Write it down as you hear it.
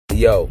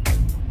yo,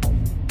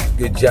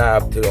 good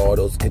job to all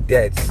those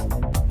cadets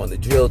on the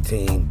drill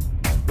team.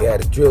 We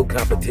had a drill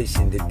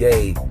competition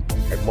today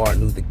at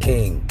Martin Luther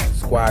King,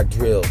 squad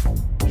drill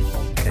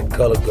and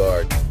color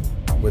guard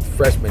with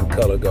freshman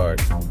color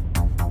guard.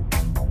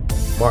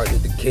 Martin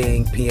Luther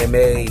King,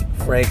 PMA,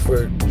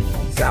 Frankfurt,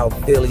 South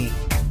Philly,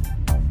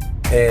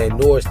 and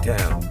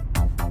Norristown.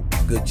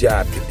 Good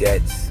job,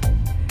 cadets.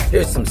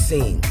 Here's some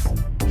scenes.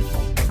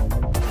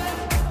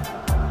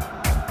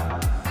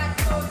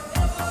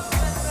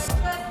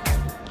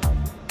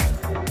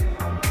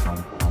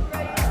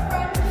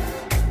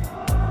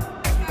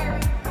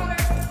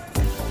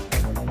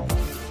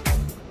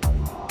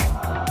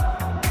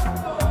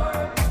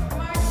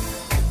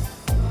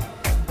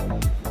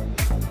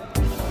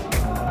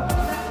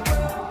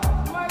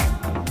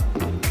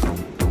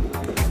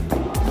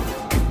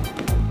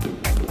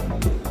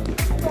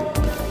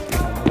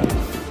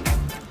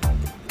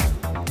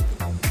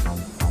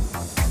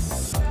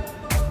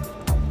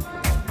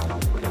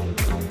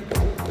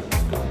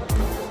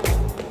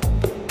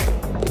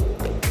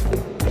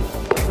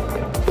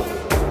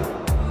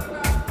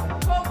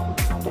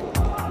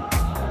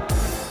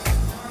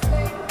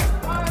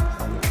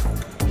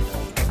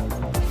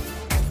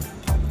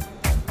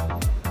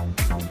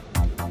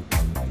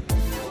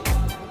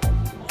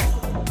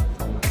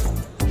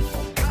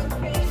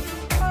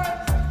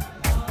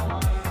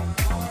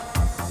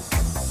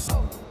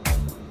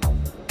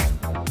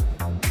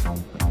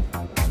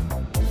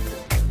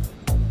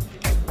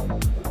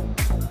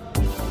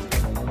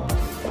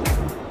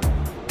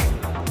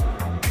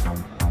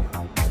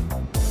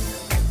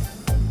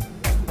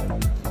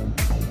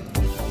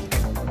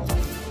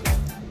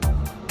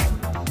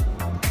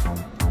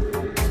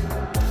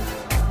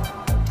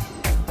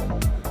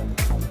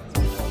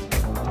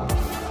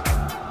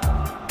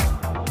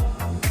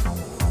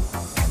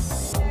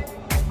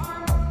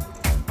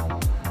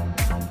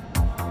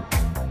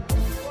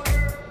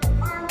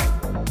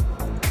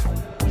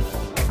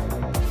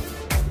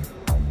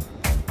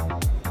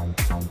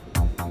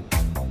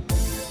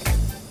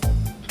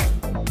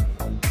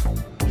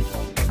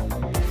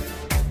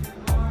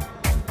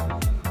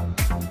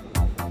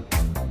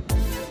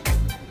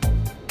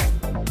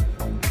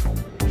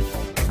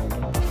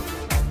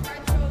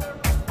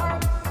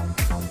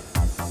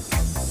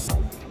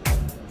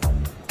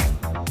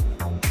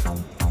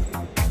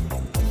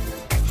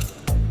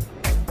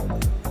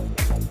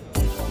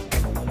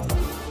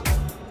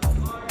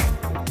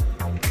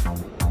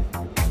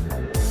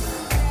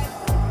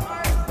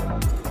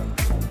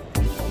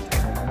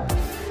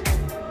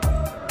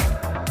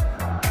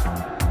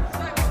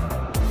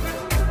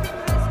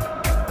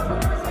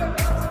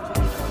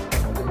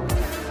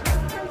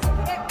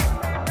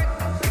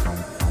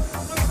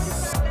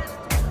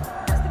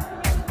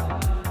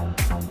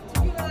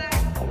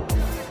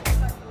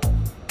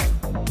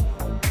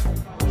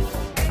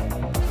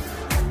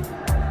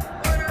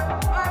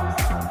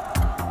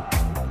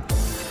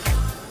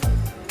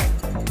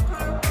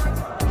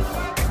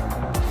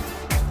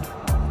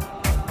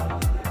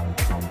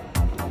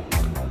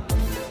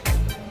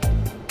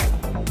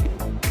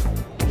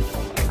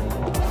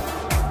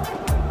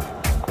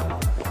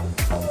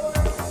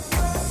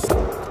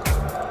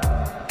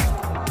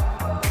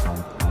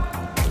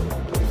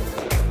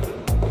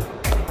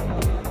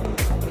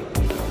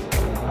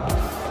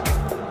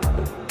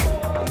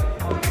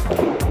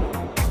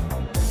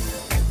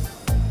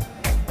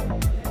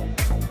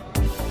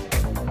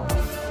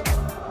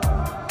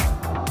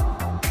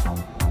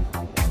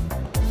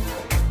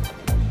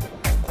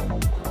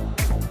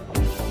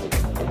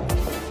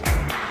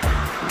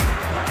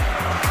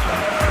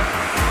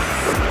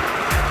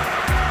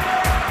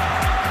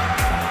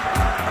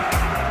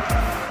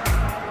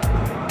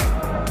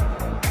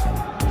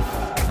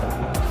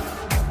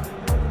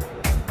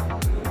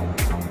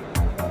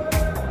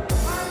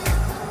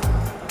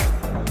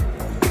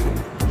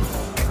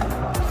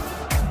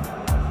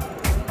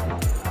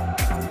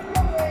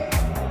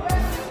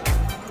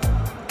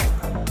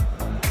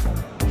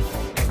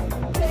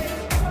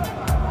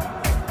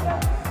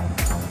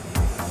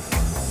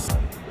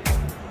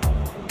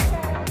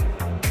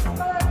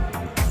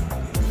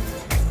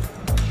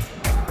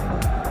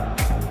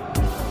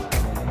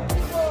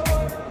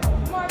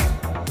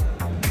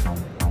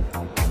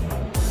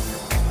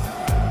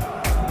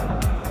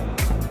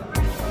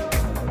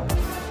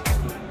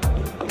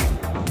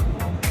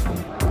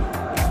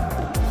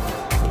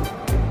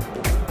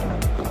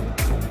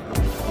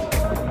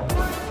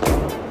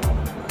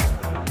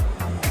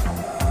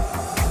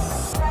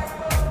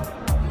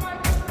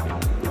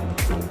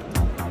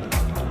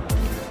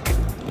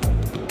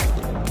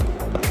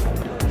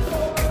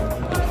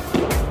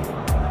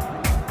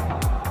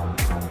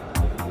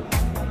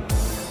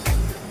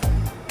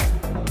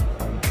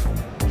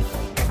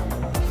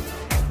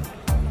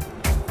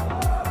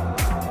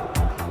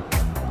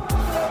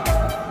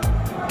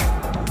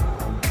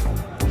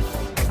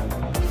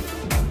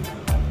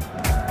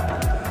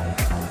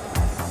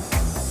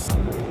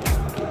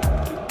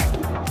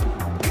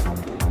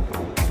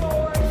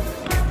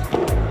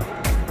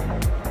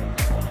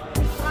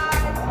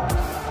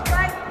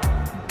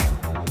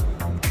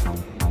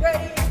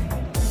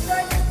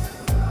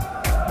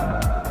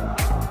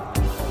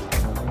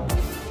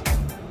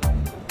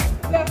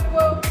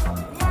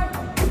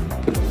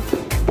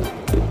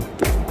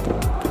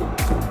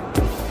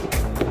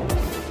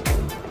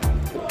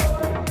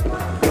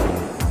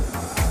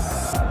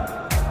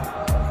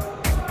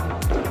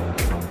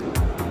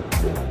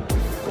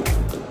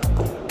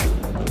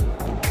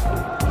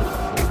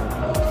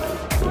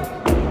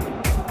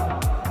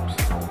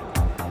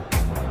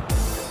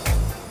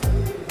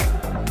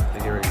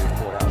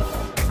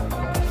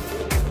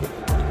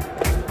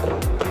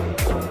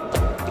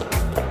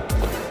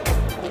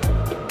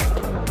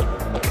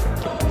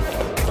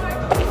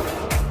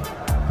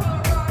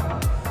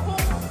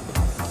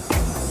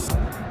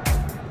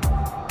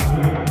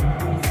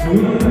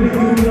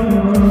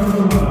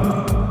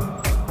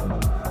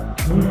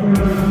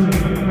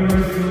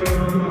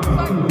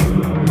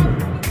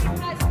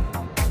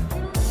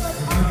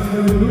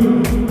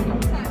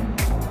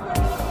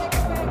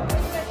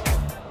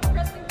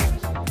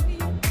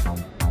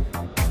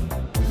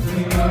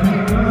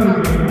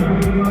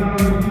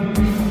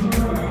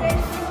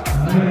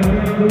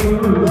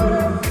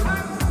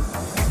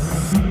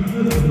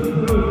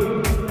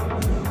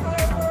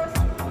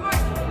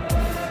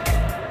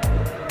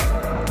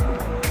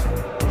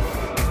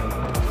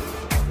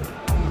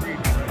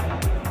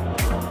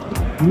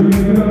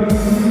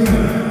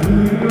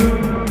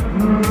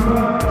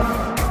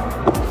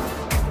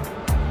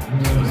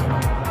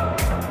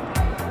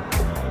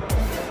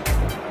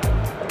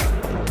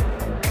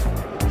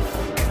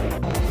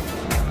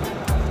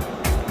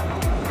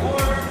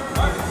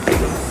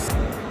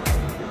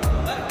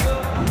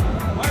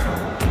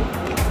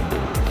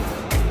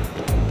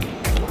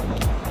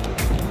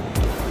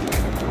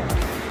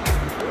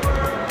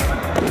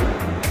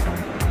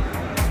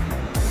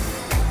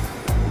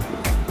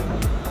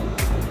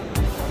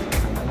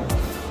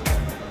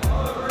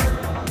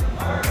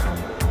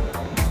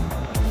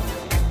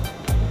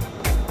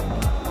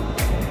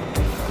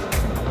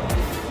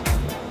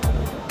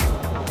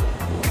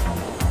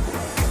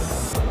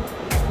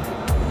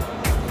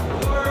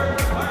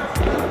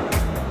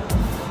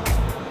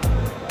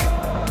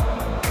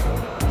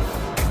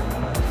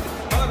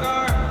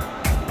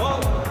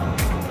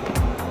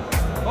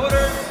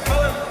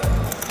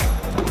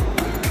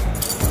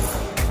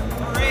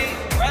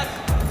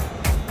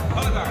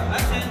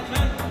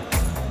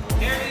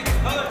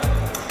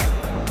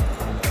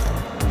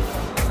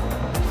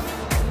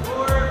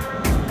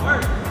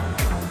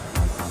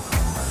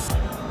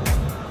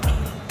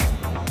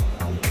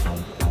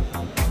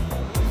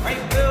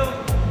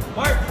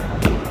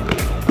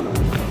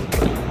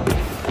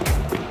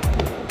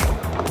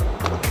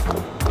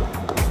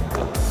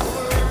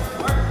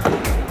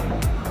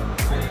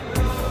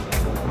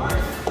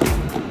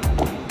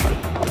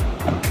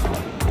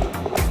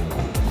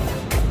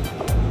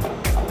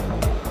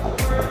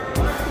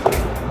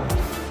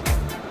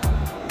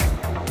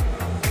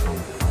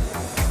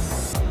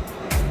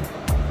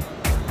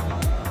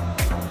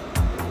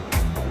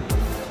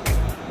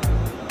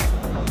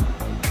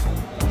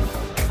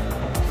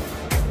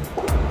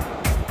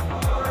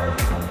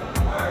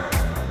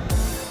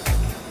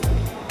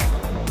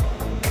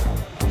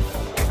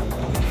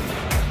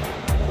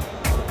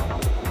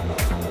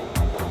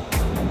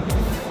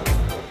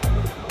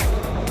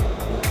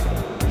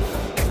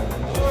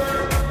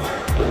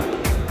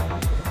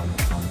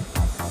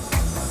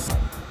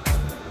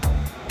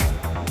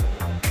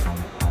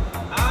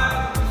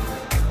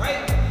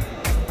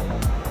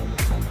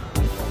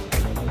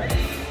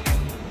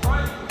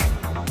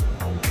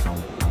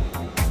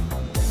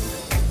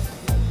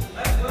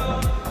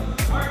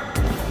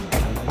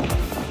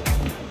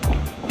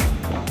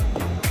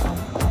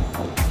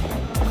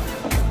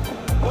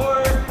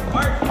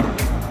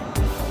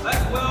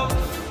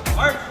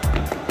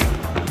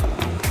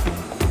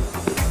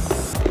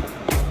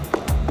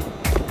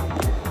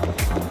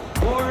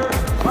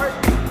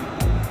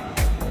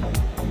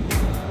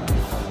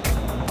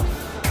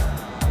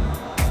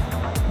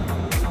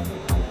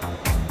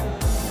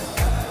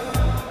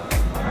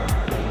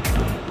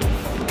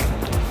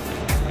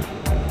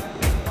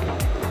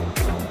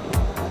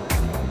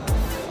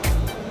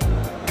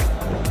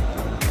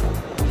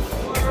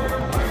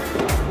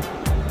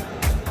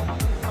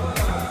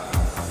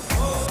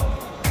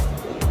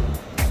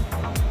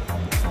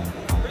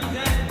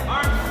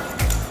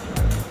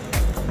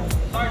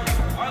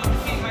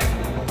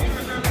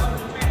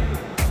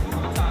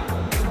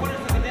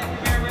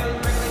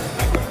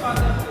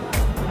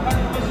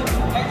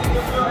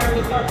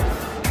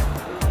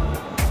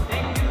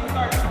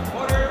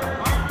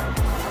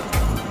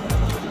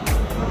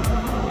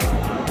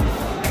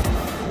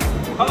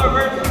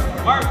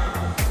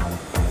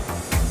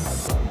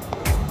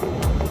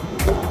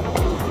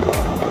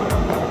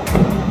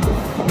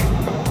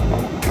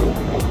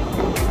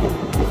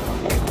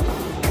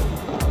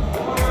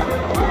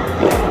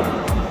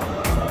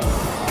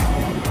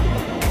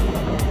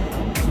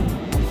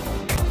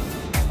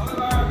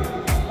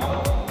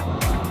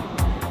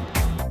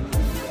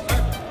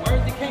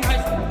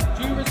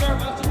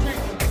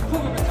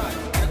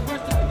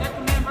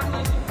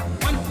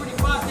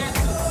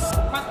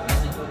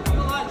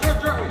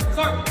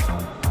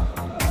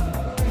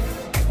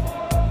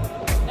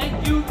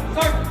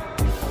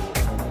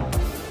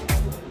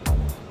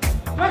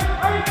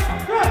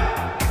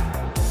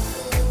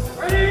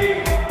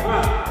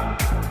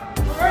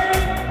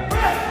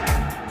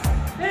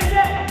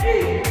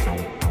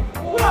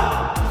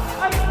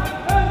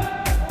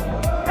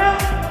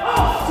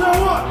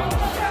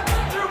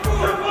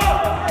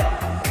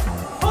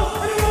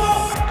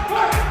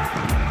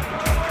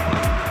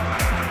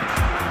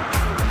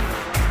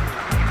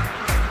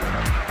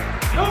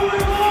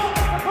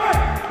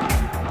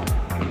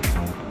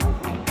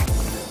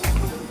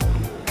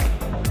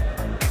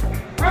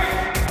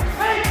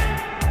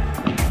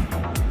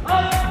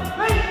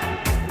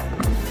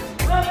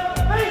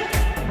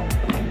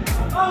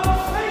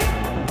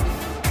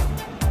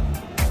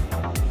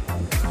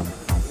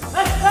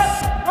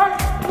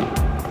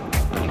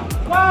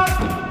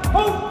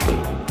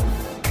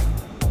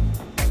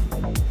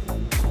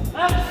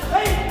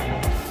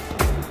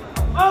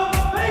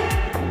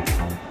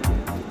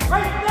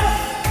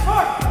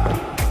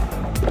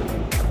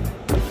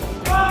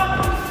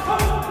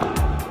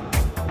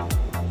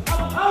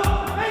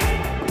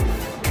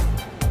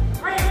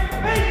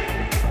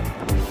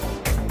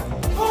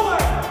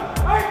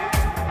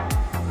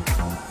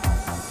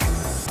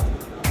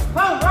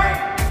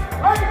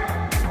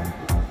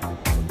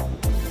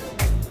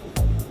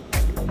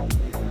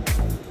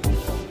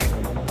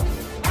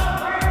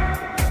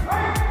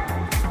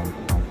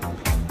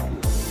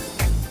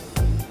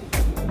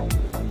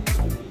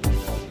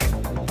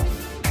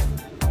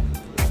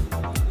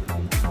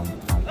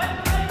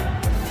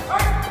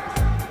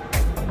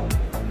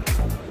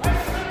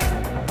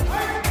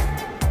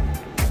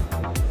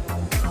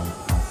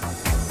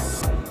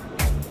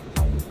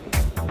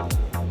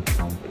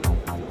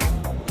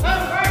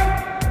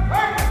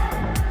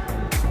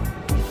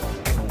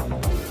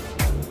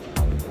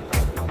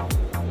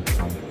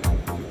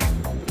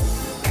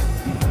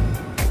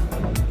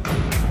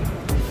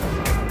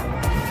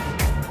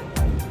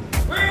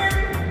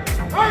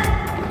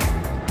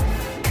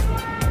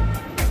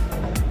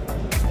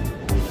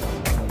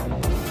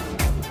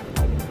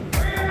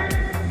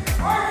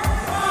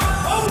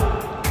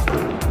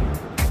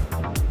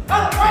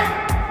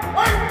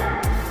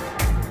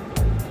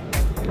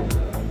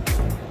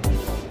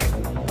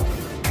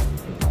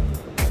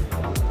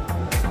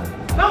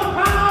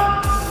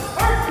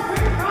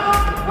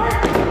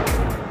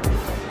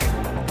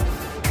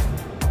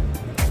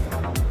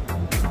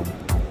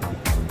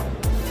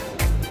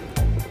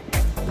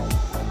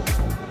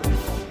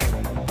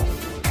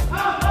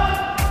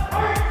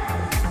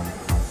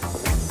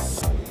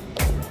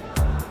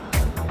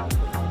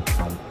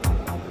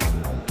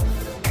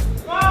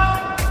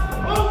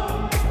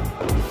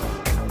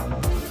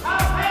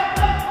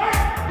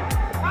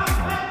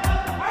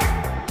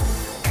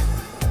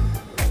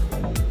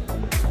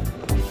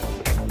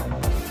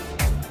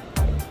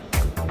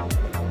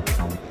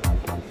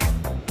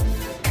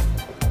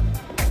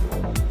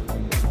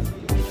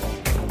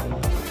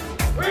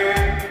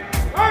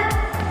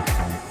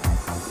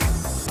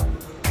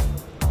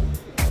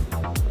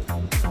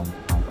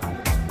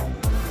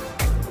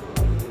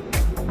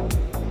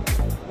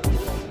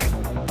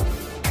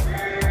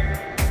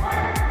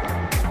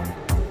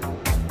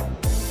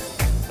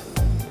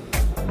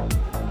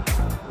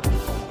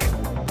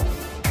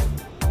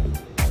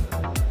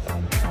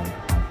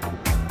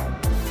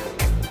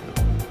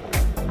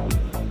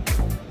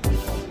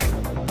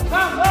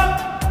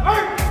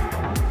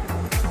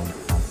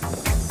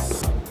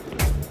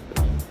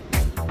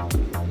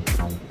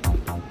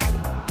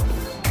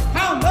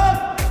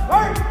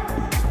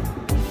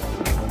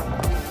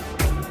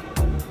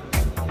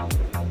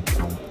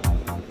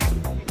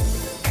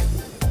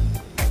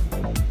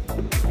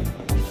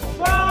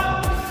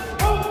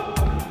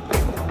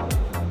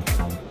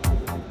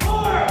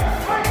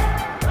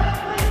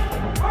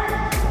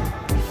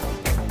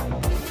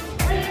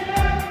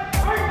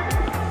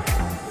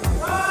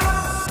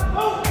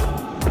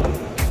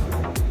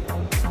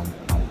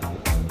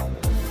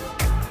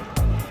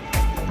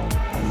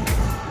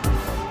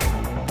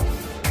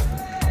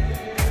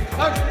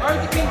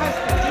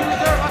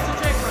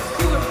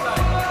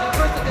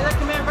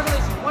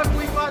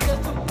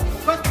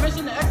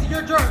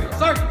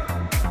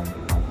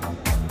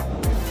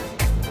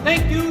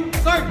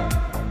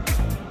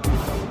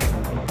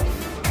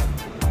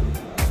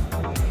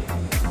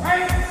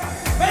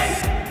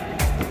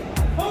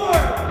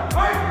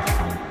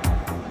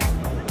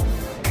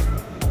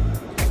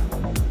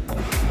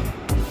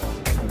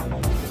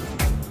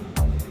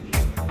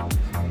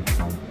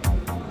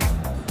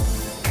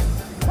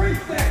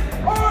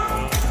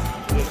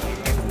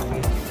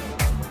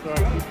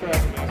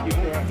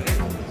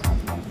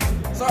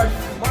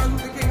 Sergeant, Martin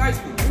Luther King High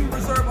School, New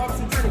Reserve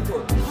Officer Training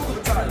Corps, Cougar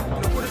Battalion,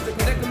 in accordance to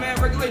Cadet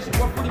Command Regulation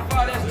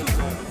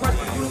 145-2, request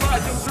to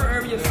utilize your drill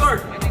area,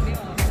 Sergeant.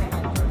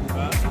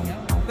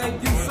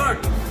 Thank you,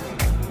 Sergeant.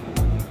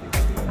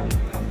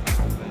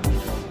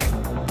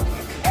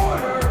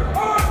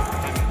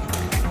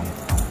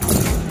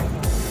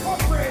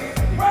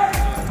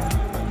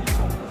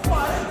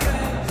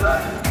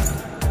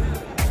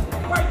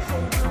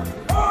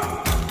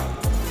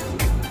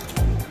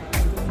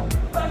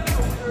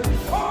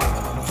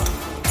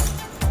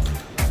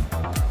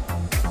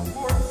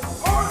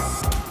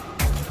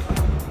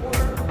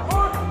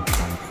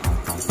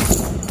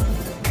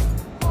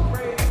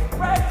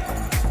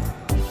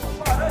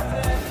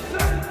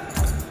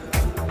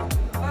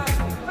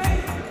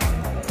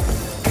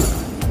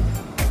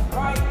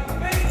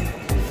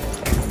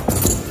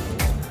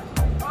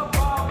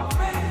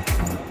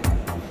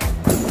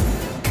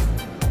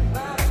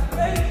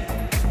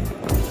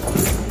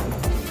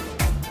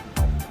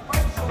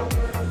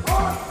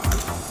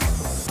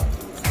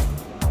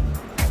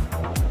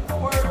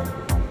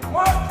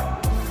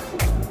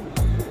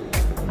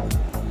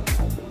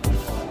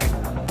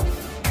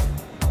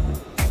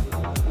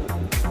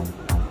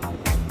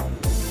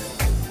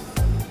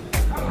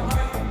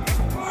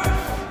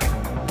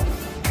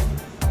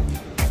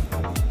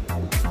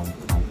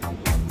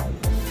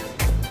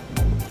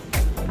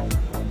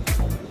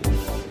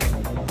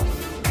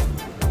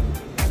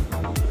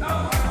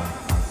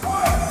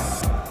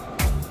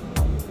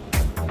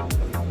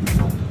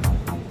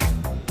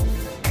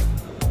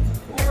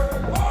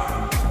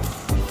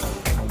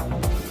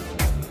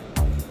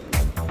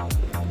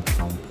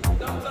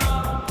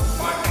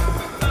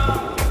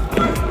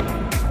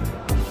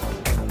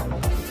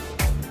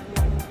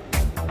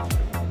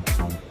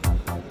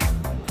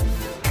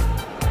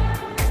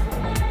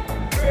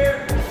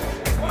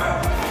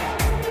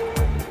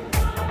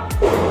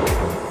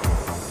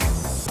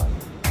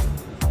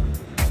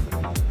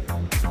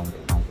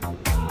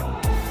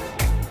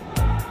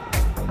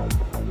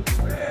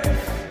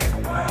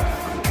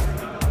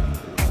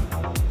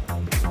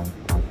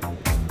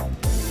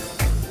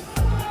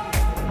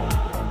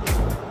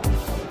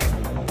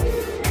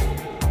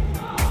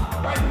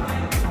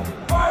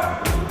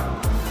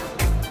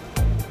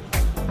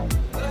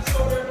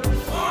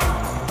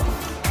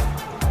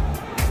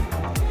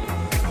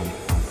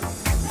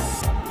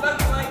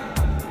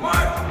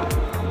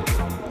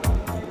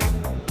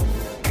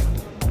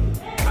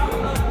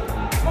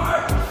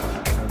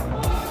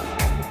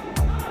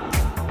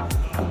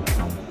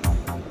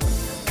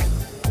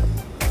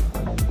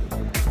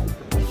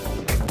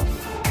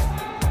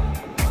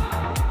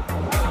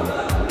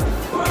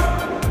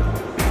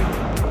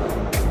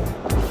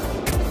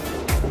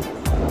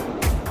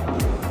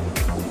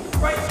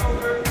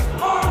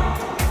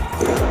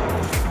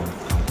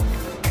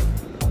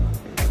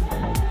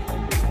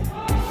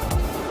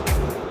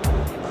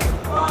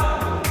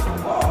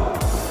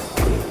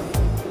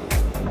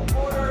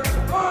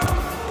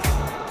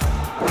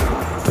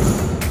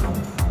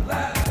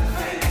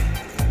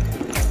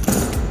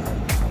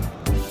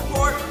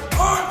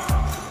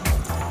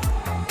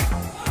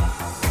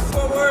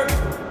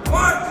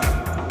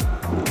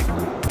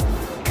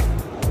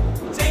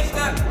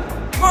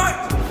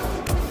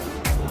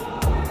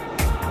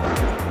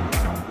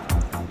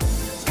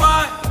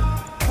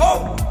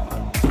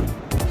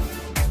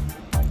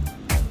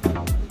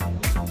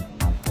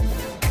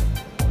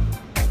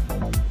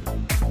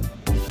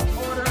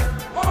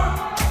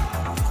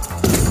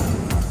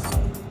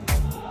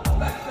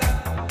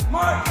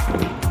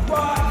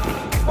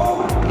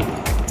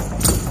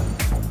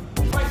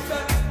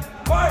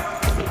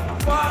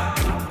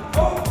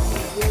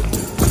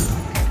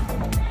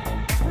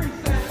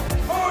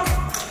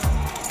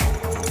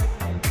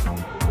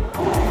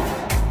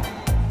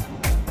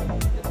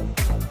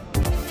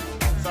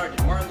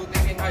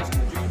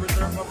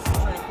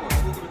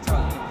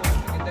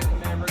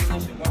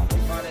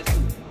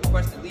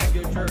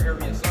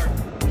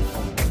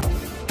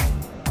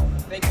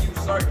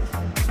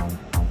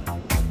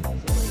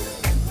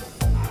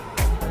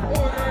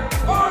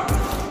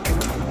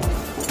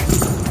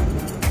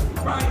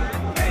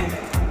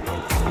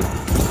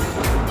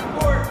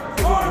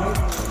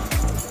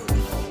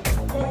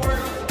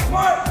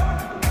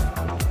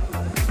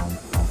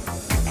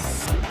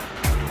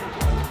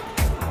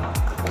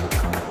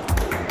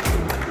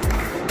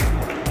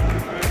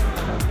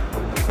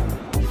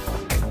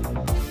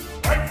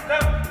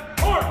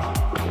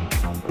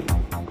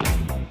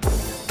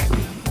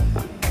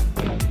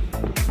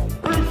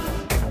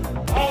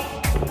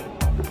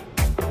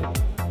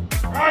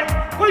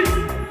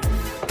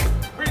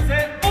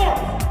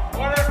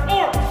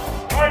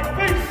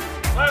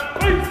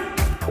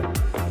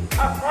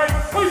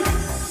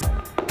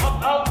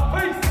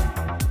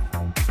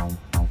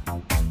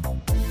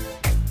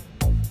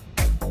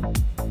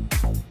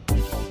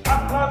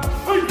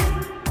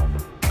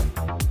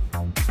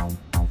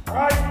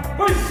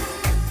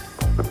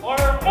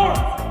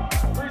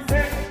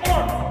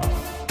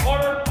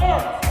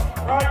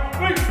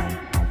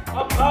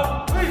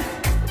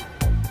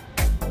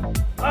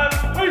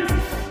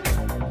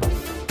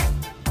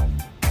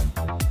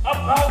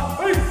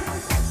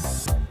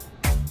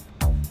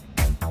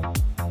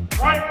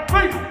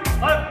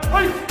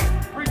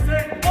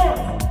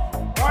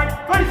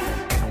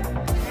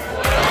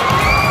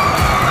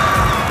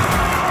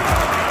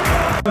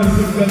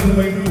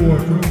 featherweight for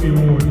trophy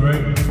awards,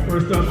 right?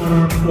 First up on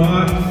our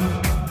squad,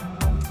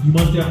 you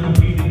must have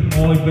competed in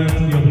all events to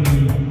be able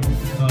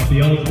to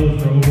be eligible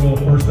for overall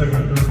first,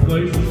 second, or third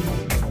place.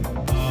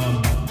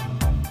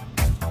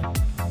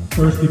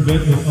 First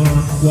event was on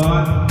our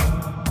squad.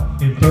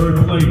 In third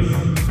place,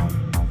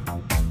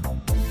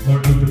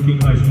 Martin Luther King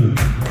High School.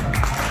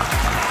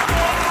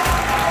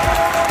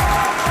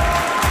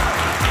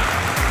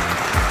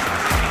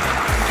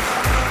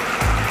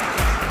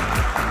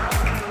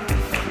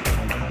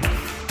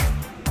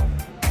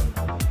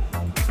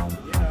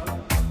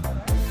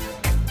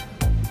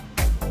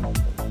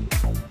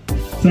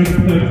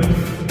 Second place,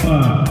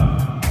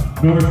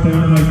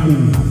 Georgetown High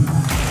School.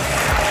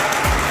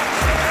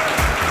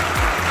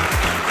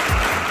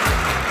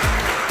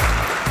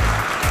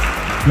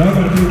 Y'all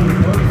gotta do it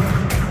first.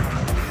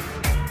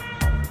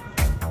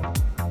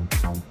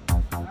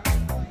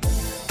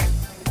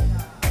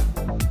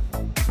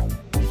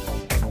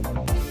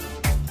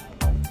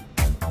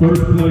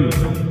 First place,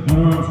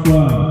 unarmed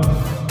squad,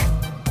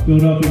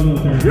 Philadelphia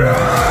Military.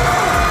 Yeah!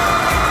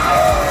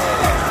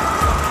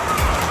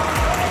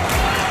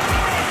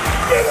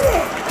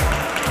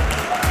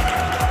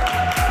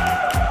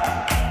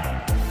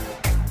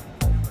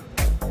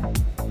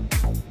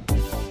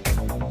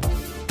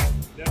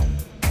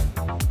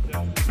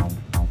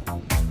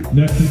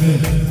 Next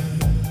event,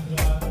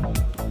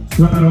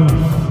 squad on.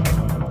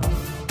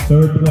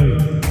 Third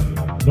place,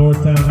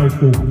 Norristown High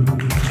School.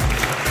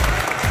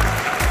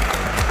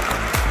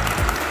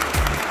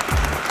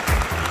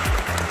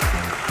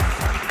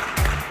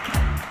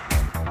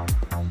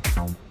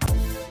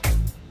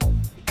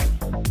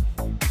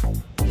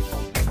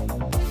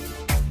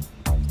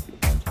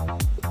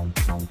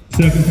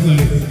 Second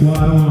place,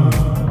 squad on.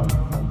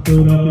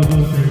 Philadelphia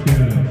Military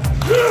Academy.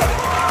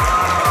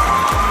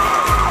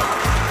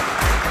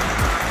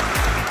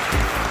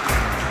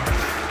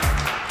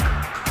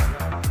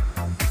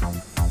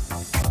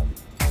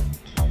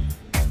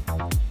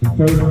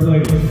 First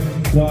place,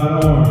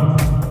 squad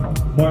arms,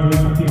 Martin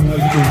Luther King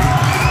High School.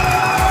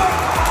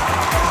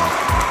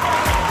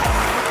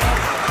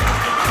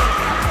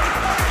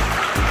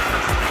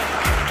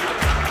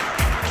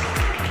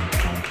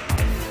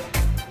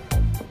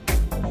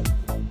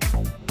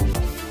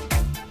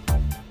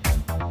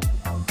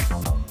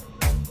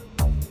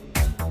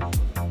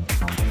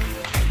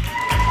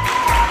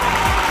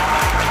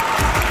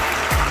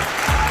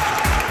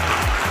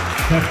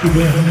 Next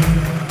event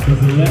was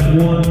the left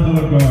one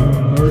color guard,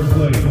 third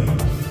place,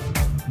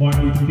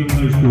 Martin Luther King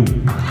High School.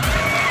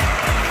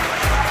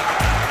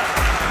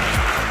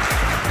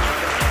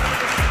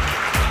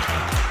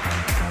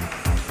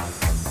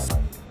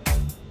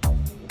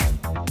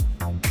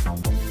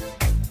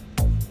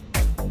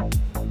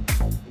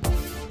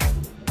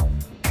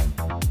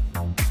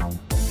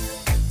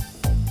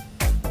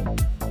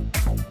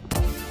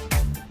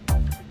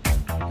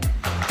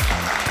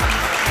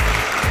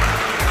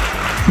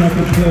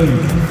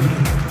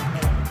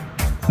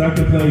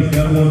 Second place,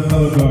 that one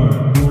color guard,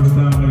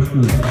 Norristown High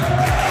School.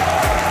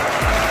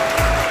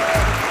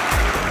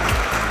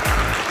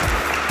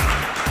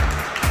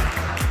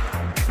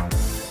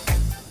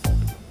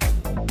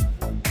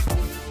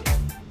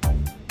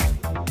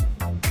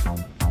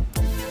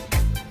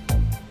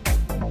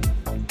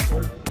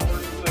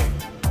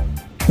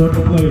 Third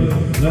place,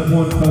 that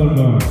one color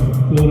guard,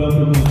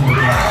 Philadelphia Military.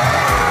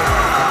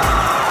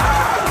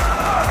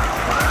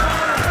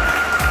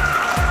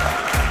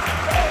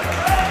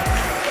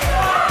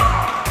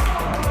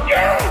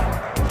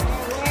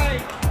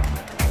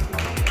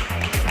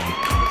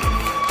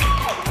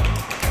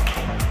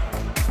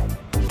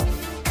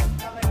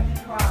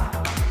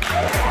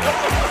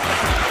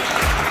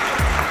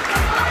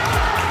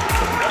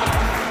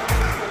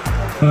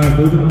 Alright,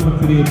 moving on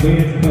to the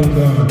advanced color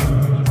guard.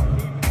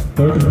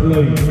 Third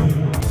place,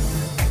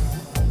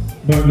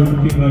 Martin Luther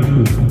King High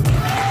School.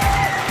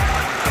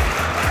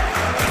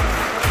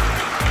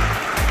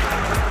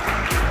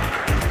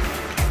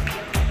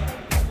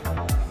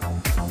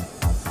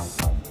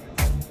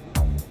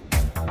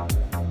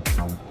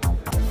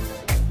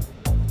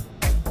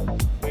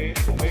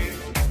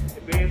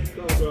 Advanced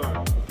color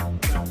guard.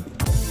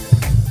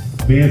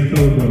 Advanced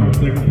color guard,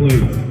 second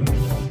place,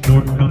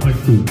 Norristown High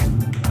School.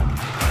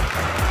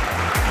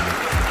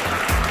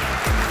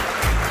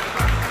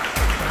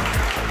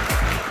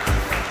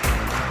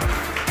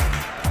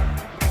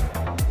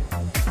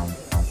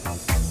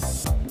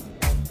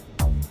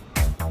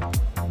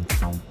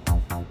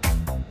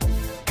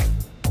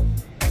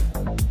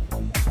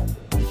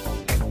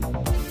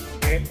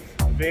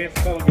 Advanced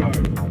color guard.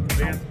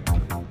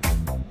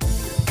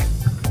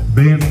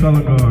 Advanced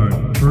color guard.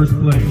 First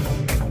place,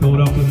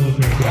 Philadelphia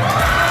Military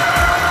Academy.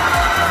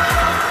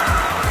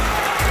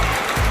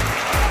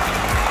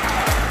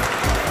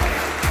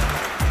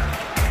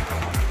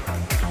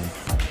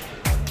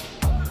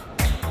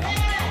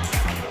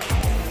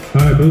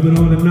 All right, moving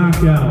on to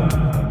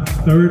knockout.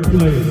 Third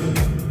place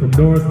from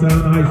Norristown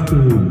High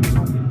School,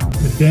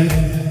 Cadet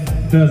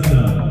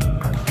Vesna.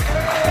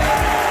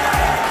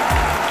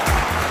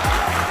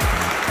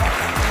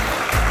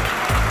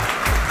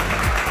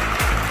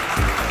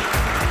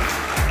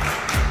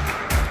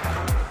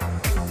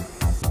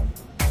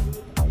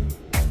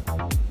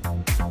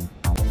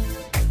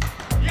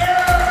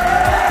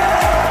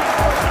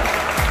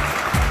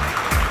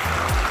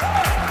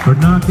 For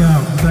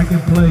knockout,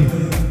 second place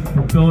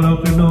from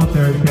Philadelphia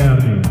Military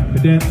Academy,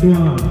 Cadet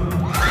Swan.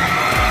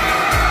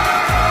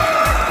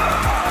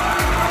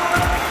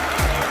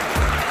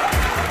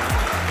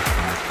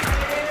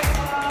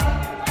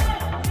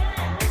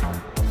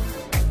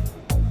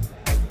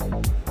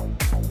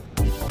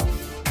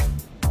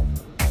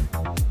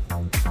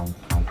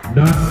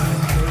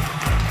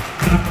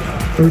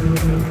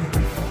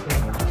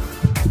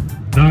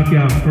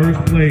 Knockout,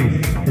 first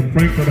place from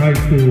Frankfurt High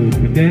School,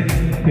 Cadet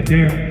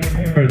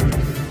Harris.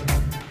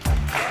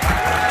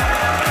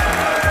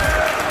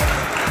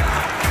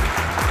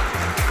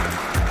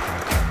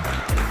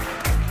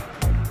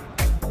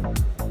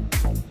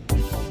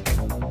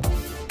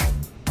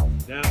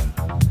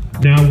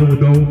 Now what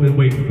we've been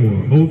waiting for.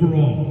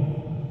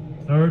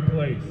 Overall, third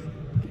place,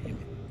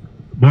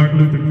 Martin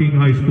Luther King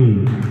High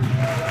School.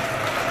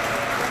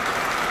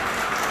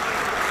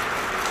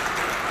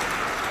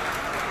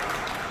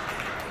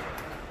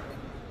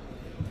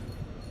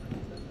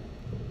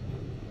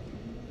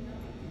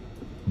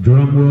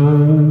 Drum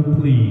roll,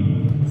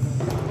 please.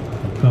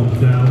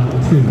 Comes down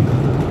to.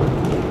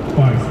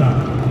 All right, stop.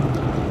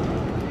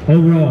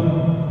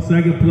 Overall,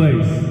 second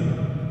place.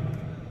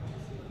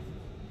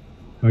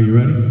 Are you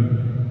ready?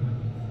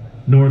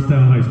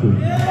 Norristown High School.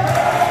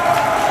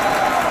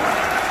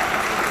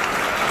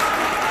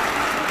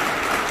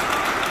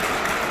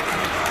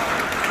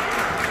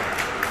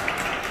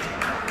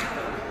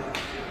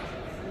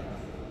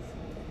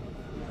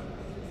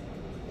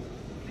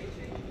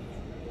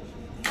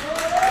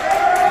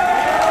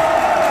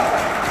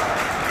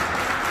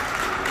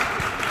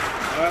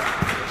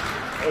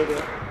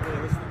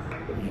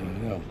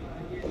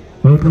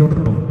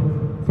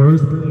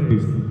 First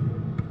place,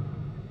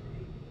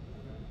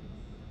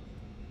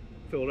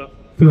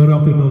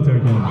 Philadelphia Military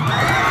Academy.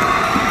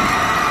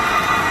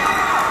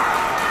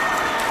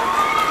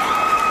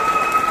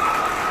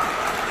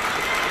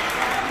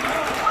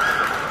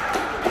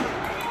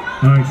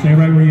 All right, stay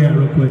right where you're at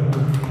real quick.